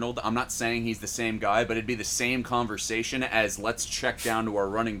Sam Darnold. I'm not saying he's the same guy, but it'd be the same conversation as let's check down to our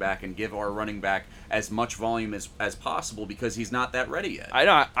running back and give our running back as much volume as possible because he's not that ready yet. I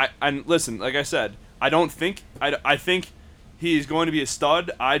know. I listen, like I said, I think he's going to be a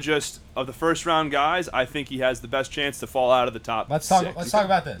stud. Of the first round guys, I think he has the best chance to fall out of the top. Let's talk about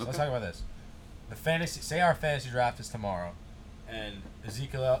this. Let's talk about this. Say our fantasy draft is tomorrow, and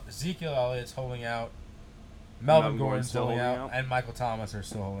Ezekiel Elliott's holding out. Melvin Gordon's holding out, and Michael Thomas are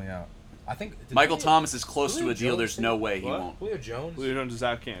still holding out. I think Michael Thomas is close to a deal. There's no way he won't. Julio Jones is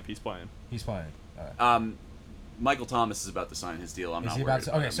out of camp. He's playing. All right. Michael Thomas is about to sign his deal. I'm not worried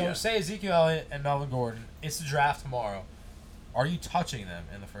about him. So say Ezekiel Elliott and Melvin Gordon. It's the draft tomorrow. Are you touching them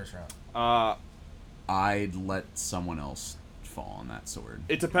in the first round? I'd let someone else fall on that sword.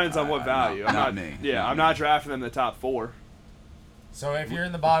 It depends on what value. Not me. Yeah, I'm not drafting them in the top 4. So if you're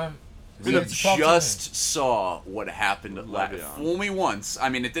in the bottom. We just saw what happened. Fool me once. I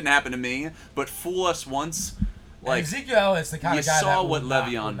mean, it didn't happen to me, but fool us once. Ezekiel Elliott's the kind of guy that would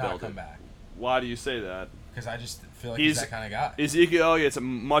Le'Veon not Bell come did. back. Why do you say that? Because I just feel like he's that kind of guy. Ezekiel Elliott's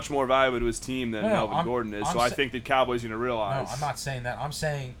much more valuable to his team than Melvin Gordon is, I think the Cowboys are going to realize. No, I'm not saying that. I'm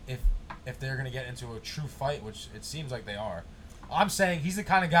saying if they're going to get into a true fight, which it seems like they are, I'm saying he's the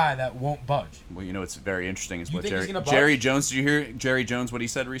kind of guy that won't budge. Well, it's very interesting. Is what think he's Jerry Jones? Did you hear Jerry Jones? What he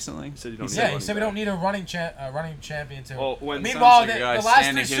said recently? He said he said we don't need a running champion to. Well, meanwhile, the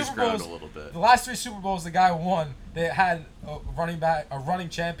last 3 Super Bowls, the guy won. They had a running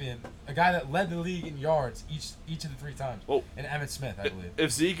champion, a guy that led the league in yards each of the 3 times. Well, and Emmitt Smith, I believe.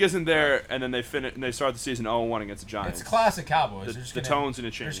 If Zeke isn't there, and then they start the season 0-1 against the Giants, it's classic Cowboys. The tone's going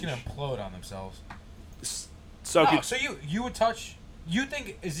to change. They're just going to implode on themselves. So you would touch. You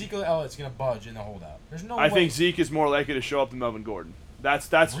think Ezekiel Elliott's going to budge in the holdout? There's no way. I think Zeke is more likely to show up than Melvin Gordon.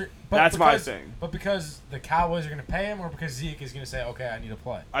 That's my thing. But because the Cowboys are going to pay him, or because Zeke is going to say, okay, I need to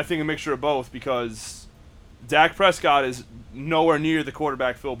play? I think a mixture of both because Dak Prescott is nowhere near the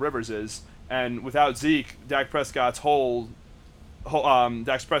quarterback Philip Rivers is, and without Zeke, Dak Prescott's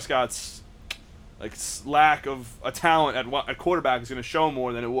lack of a talent at quarterback is going to show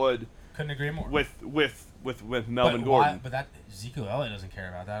more than it would. Couldn't agree more. With Melvin Gordon. But that Ezekiel Elliott doesn't care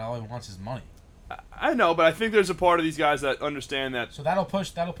about that. All he wants is money. I know, but I think there's a part of these guys that understand that. So that'll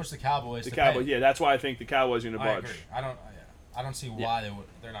push the Cowboys. The to Cowboys, pay. yeah, that's why I think the Cowboys are going to I budge. agree. I don't see why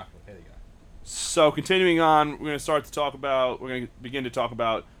they're not going to pay the guy. So continuing on, we're going to begin to talk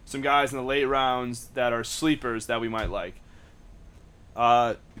about some guys in the late rounds that are sleepers that we might like.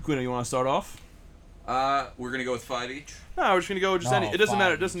 Quino, you want to start off? We're going to go with 5 each. No, we're just going to go with any. It doesn't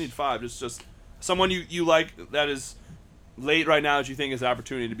matter. It doesn't need 5. Just someone you like that is late right now that you think is an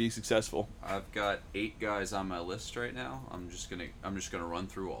opportunity to be successful. I've got 8 guys on my list right now. I'm just gonna run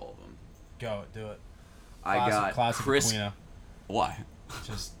through all of them. Go, do it. I got classic Chris. Aquino. Why?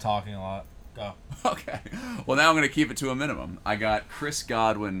 Just talking a lot. Go. Okay. Well, now I'm going to keep it to a minimum. I got Chris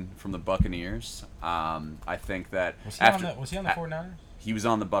Godwin from the Buccaneers. I think that was he on the 49ers? He was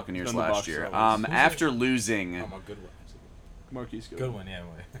on the Buccaneers last year. Who's After it? losing, Goodwin. Marquise Goodwin. Goodwin, yeah.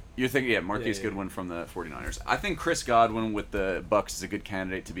 you're thinking, Marquise Goodwin from the 49ers. I think Chris Godwin with the Bucs is a good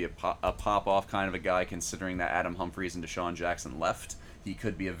candidate to be a pop-off kind of a guy, considering that Adam Humphries and Deshaun Jackson left. He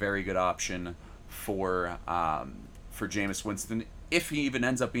could be a very good option for Jameis Winston, if he even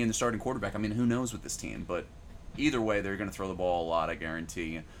ends up being the starting quarterback. I mean, who knows with this team? But either way, they're going to throw the ball a lot, I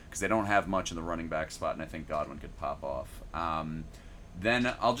guarantee, because they don't have much in the running back spot, and I think Godwin could pop off.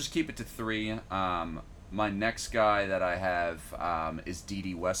 Then I'll just keep it to 3. My next guy that I have is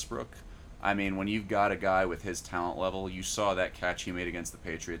D.D. Westbrook. I mean, when you've got a guy with his talent level, you saw that catch he made against the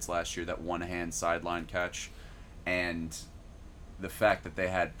Patriots last year, that one-hand sideline catch, and the fact that they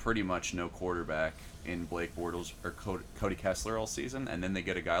had pretty much no quarterback in Blake Bortles or Cody Kessler all season, and then they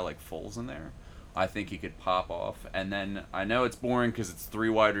get a guy like Foles in there. I think he could pop off. And then I know it's boring because it's 3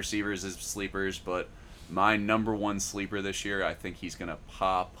 wide receivers as sleepers, but my number 1 sleeper this year, I think he's going to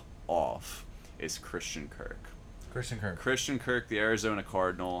pop off, is Christian Kirk. Christian Kirk, the Arizona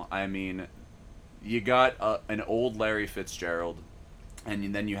Cardinal. I mean, you got an old Larry Fitzgerald,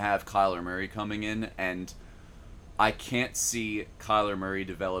 and then you have Kyler Murray coming in, and I can't see Kyler Murray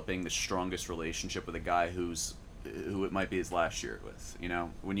developing the strongest relationship with a guy who it might be his last year with. You know,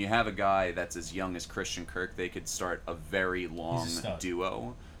 when you have a guy that's as young as Christian Kirk, they could start a very long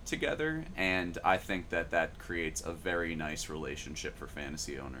duo together, and I think that creates a very nice relationship for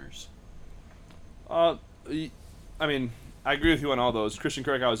fantasy owners. I mean, I agree with you on all those. Christian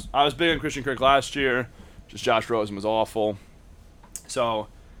Kirk, I was big on Christian Kirk last year. Just Josh Rosen was awful. So,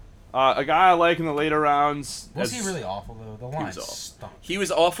 a guy I like in the later rounds. Was he really awful though? The line stunk. He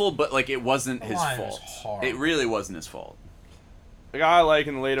was awful, but like it wasn't his fault. Was horrible. It really wasn't his fault. A guy I like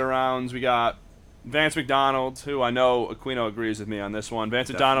in the later rounds, we got Vance McDonald, who I know Aquino agrees with me on this one. Vance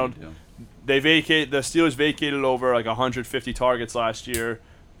McDonald, the Steelers vacated over like 150 targets last year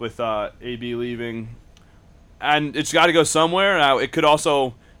with AB leaving, and it's got to go somewhere. Now Vance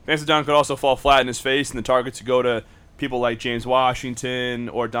McDonald could also fall flat in his face, and the targets would go to people like James Washington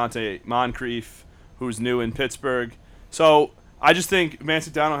or Dante Moncrief, who's new in Pittsburgh. So I just think Vance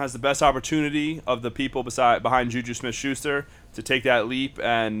McDonald has the best opportunity of the people behind Juju Smith-Schuster to take that leap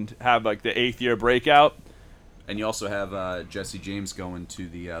and have like the 8th year breakout. And you also have Jesse James going to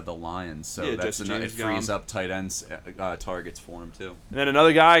the Lions, so it frees up tight ends targets for him too. And then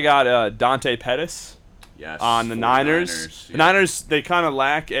another guy got Dante Pettis. Yes, on the Niners. Yeah. The Niners, they kind of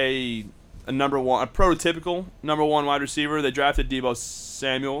lack a prototypical number 1 wide receiver. They drafted Deebo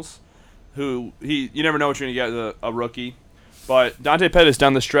Samuels, who you never know what you're going to get with a rookie. But Dante Pettis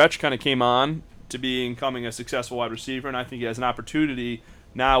down the stretch kind of came on to becoming a successful wide receiver, and I think he has an opportunity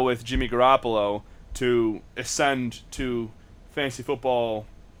now with Jimmy Garoppolo to ascend to fantasy football,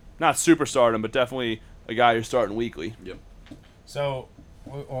 not superstardom, but definitely a guy you're starting weekly. Yep. So,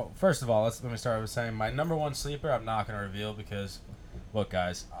 well, first of all, let me start with saying my number 1 sleeper I'm not going to reveal because, look,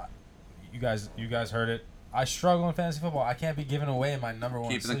 guys, you guys heard it. I struggle in fantasy football. I can't be giving away my number 1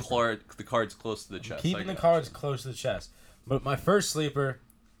 Keeping sleeper. the cards close to the chest. Keeping the cards close to the chest. But my first sleeper,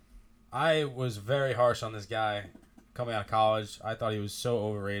 I was very harsh on this guy coming out of college. I thought he was so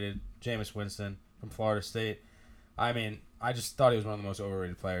overrated. Jameis Winston from Florida State. I mean, I just thought he was one of the most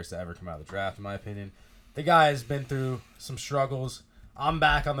overrated players to ever come out of the draft, in my opinion. The guy has been through some struggles. I'm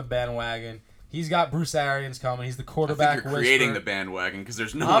back on the bandwagon. He's got Bruce Arians coming. He's the quarterback. I think you're creating the bandwagon because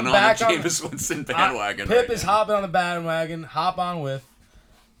there's no one on the Jameis Winston bandwagon. Pip is hopping on the bandwagon. Hop on with.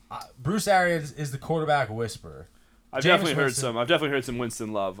 Bruce Arians is the quarterback whisperer. I've definitely heard some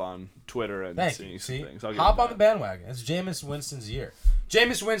Winston love on Twitter and seeing some things. Hop on the bandwagon. It's Jameis Winston's year.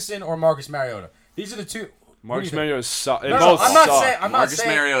 Jameis Winston or Marcus Mariota. These are the two. Marcus Mariota sucks. No, Both I'm not suck. saying. I'm not Marcus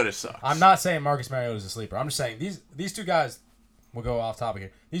saying. Mariota sucks. I'm not saying Marcus Mariota is a sleeper. I'm just saying these two guys. We'll go off topic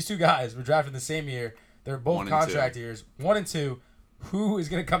here. These two guys were drafted the same year. They're both 1 and contract 2. years. 1 and 2. Who is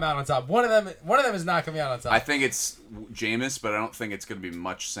going to come out on top? One of them is not coming out on top. I think it's Jameis, but I don't think it's going to be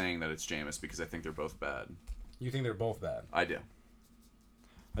much saying that it's Jameis because I think they're both bad. You think they're both bad? I do.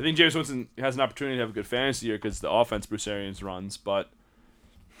 I think James Winston has an opportunity to have a good fantasy year because the offense Bruce Arians runs, but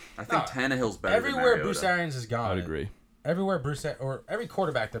I think Tannehill's better than Everywhere Mariota. Bruce Arians has gone. I'd agree. Everywhere every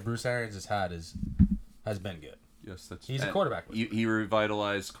quarterback that Bruce Arians has had has been good. Yes, that's. He's a quarterback. He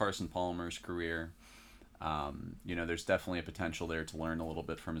revitalized Carson Palmer's career. There's definitely a potential there to learn a little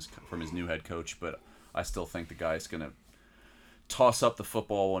bit from his new head coach, but I still think the guy's gonna toss up the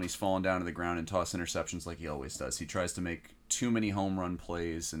football when he's falling down to the ground and toss interceptions like he always does. He tries to make too many home run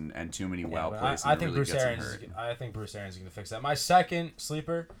plays and too many wow plays. I think Bruce Arians is going to fix that. My second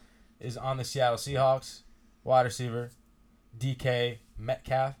sleeper is on the Seattle Seahawks, wide receiver, DK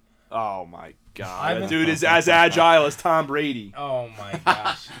Metcalf. Oh my god, That dude is as agile as Tom Brady. Oh my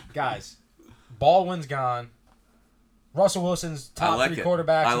gosh, guys, Baldwin's gone. Russell Wilson's top 3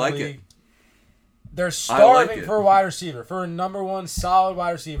 quarterbacks in the league. They're starving for a wide receiver, for a number 1 solid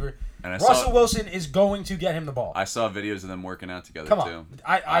wide receiver. And Russell Wilson is going to get him the ball. I saw videos of them working out together too.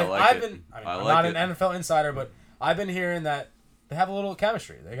 I'm not an NFL insider, but I've been hearing that they have a little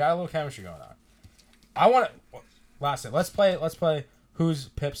chemistry. They got a little chemistry going on. I want to. Last thing, let's play. Who's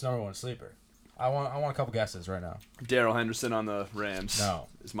Pip's number 1 sleeper? I want a couple guesses right now. Darrell Henderson on the Rams. No,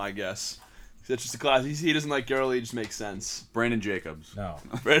 is my guess. That's just a class. He doesn't like Gurley. It just makes sense. Brandon Jacobs. No.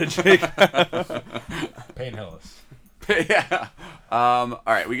 Brandon Jacobs. Peyton Hillis. Yeah. All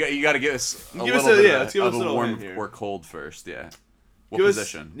right. You got to give us a little bit of a warm or cold first. Yeah. What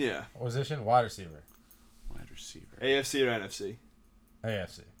position? Yeah. Position, wide receiver. Wide receiver. AFC or NFC?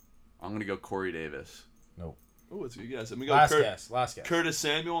 AFC. I'm gonna go Corey Davis. Nope. Oh, what's your guess? We go last guess. Curtis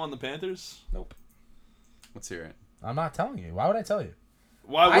Samuel on the Panthers? Nope. Let's hear it. I'm not telling you. Why would I tell you?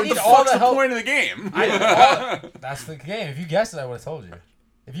 What the fuck's the point of the game? That's the game. If you guessed it, I would have told you.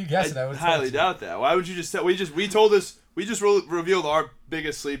 If you guessed it, I would have told you. I highly doubt that. Why would you just tell? We just revealed our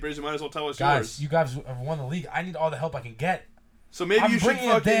biggest sleepers. You might as well tell us yours. You guys have won the league. I need all the help I can get. So maybe you should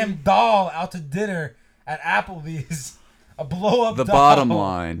bringing a damn doll out to dinner at Applebee's. A blow-up doll. The bottom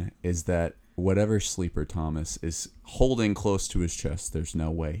line is that whatever sleeper Thomas is holding close to his chest, there's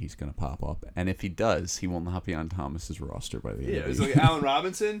no way he's going to pop up. And if he does, he will not be on Thomas's roster by the end of the year. It's like Allen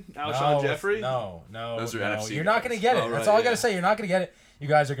Robinson, Alshon Jeffrey. No. Those are NFC You're not going to get it. That's all I got to say. You're not going to get it. You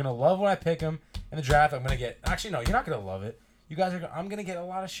guys are going to love when I pick him in the draft. I'm going to get... Actually, no, you're not going to love it. You guys are. I'm gonna get a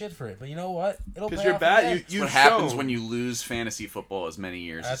lot of shit for it, but you know what? It'll pay off. Because you're bad. What happens when you lose fantasy football as many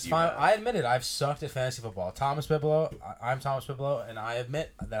years as you fine. have. I admit it. I've sucked at fantasy football. Thomas Pipolo. I'm Thomas Pipolo, and I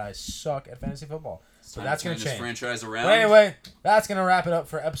admit that I suck at fantasy football. So that's gonna change. This franchise around. But anyway, that's gonna wrap it up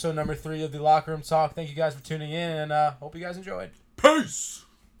for episode number 3 of the Locker Room Talk. Thank you guys for tuning in, and hope you guys enjoyed. Peace.